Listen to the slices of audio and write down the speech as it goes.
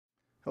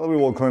Hello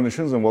everyone,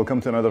 clinicians, and welcome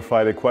to another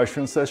Friday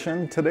question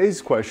session.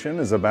 Today's question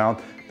is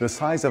about the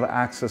size of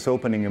access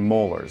opening in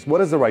molars.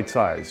 What is the right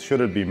size?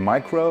 Should it be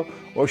micro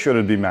or should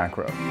it be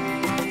macro?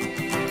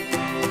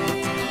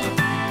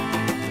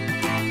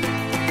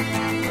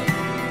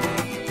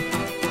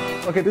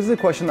 Okay, this is a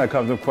question that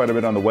comes up quite a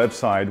bit on the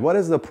website. What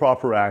is the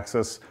proper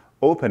access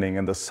opening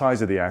and the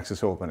size of the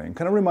access opening?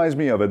 Kind of reminds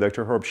me of a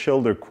Dr. Herb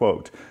Schilder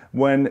quote.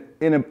 When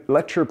in a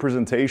lecture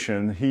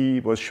presentation,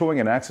 he was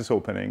showing an access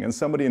opening and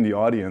somebody in the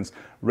audience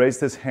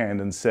raised his hand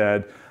and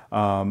said,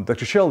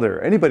 Dr. Schilder,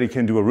 anybody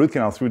can do a root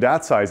canal through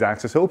that size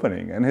access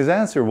opening. And his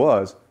answer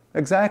was,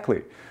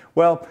 exactly.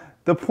 Well,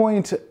 the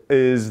point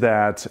is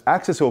that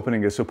access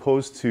opening is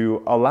supposed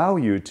to allow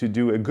you to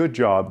do a good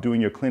job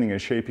doing your cleaning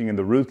and shaping in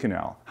the root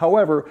canal.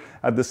 However,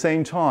 at the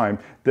same time,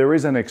 there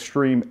is an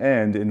extreme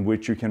end in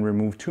which you can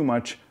remove too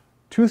much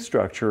tooth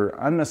structure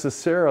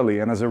unnecessarily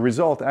and as a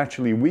result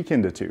actually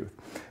weaken the tooth.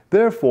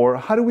 Therefore,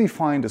 how do we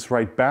find this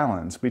right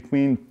balance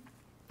between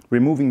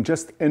removing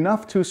just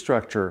enough tooth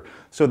structure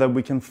so that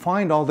we can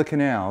find all the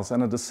canals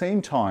and at the same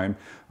time,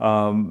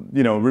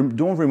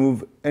 don't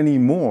remove any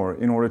more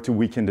in order to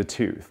weaken the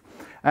tooth?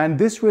 And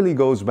this really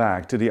goes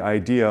back to the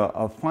idea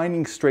of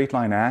finding straight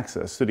line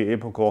access to the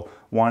apical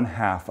one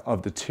half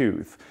of the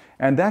tooth.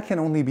 And that can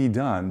only be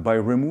done by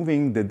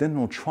removing the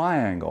dental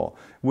triangle,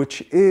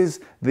 which is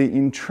the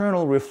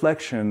internal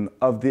reflection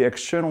of the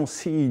external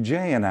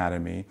CEJ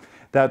anatomy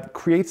that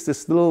creates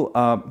this little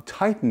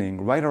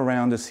tightening right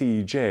around the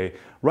CEJ,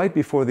 right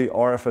before the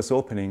RFS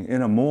opening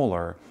in a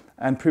molar,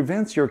 and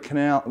prevents your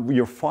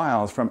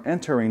files from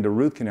entering the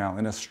root canal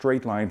in a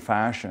straight line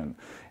fashion.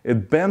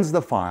 It bends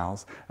the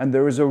files, and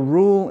there is a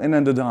rule in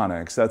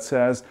endodontics that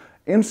says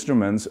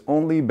instruments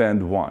only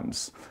bend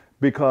once,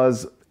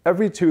 because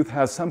every tooth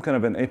has some kind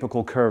of an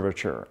apical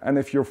curvature, and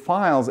if your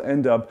files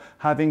end up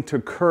having to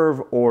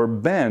curve or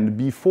bend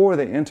before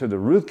they enter the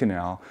root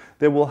canal,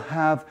 they will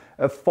have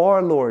a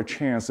far lower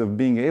chance of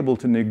being able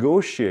to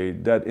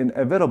negotiate that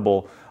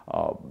inevitable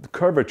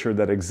curvature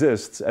that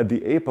exists at the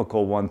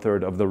apical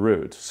 1/3 of the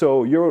root.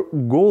 So your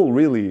goal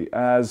really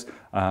as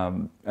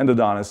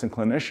endodontists and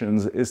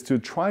clinicians is to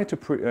try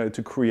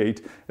to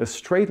create a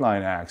straight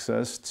line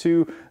access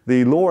to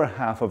the lower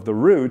half of the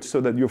root so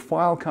that your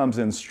file comes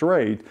in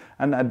straight,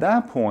 and at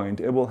that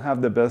point it will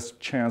have the best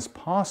chance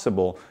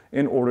possible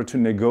in order to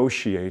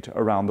negotiate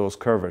around those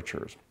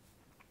curvatures.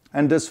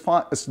 And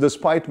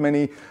despite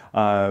many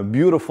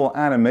beautiful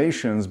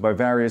animations by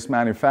various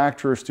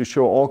manufacturers to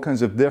show all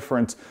kinds of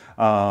different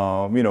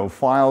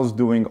files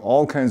doing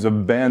all kinds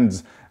of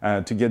bends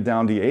to get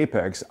down the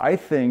apex, I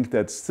think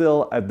that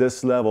still at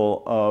this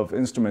level of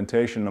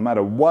instrumentation, no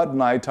matter what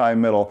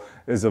nighttime metal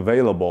is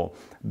available,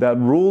 that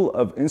rule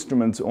of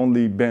instruments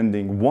only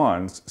bending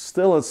once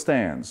still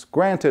stands.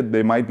 Granted,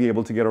 they might be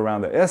able to get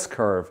around the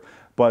S-curve,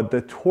 but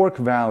the torque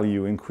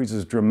value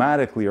increases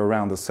dramatically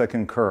around the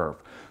second curve.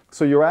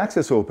 So your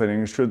access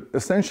opening should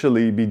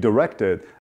essentially be directed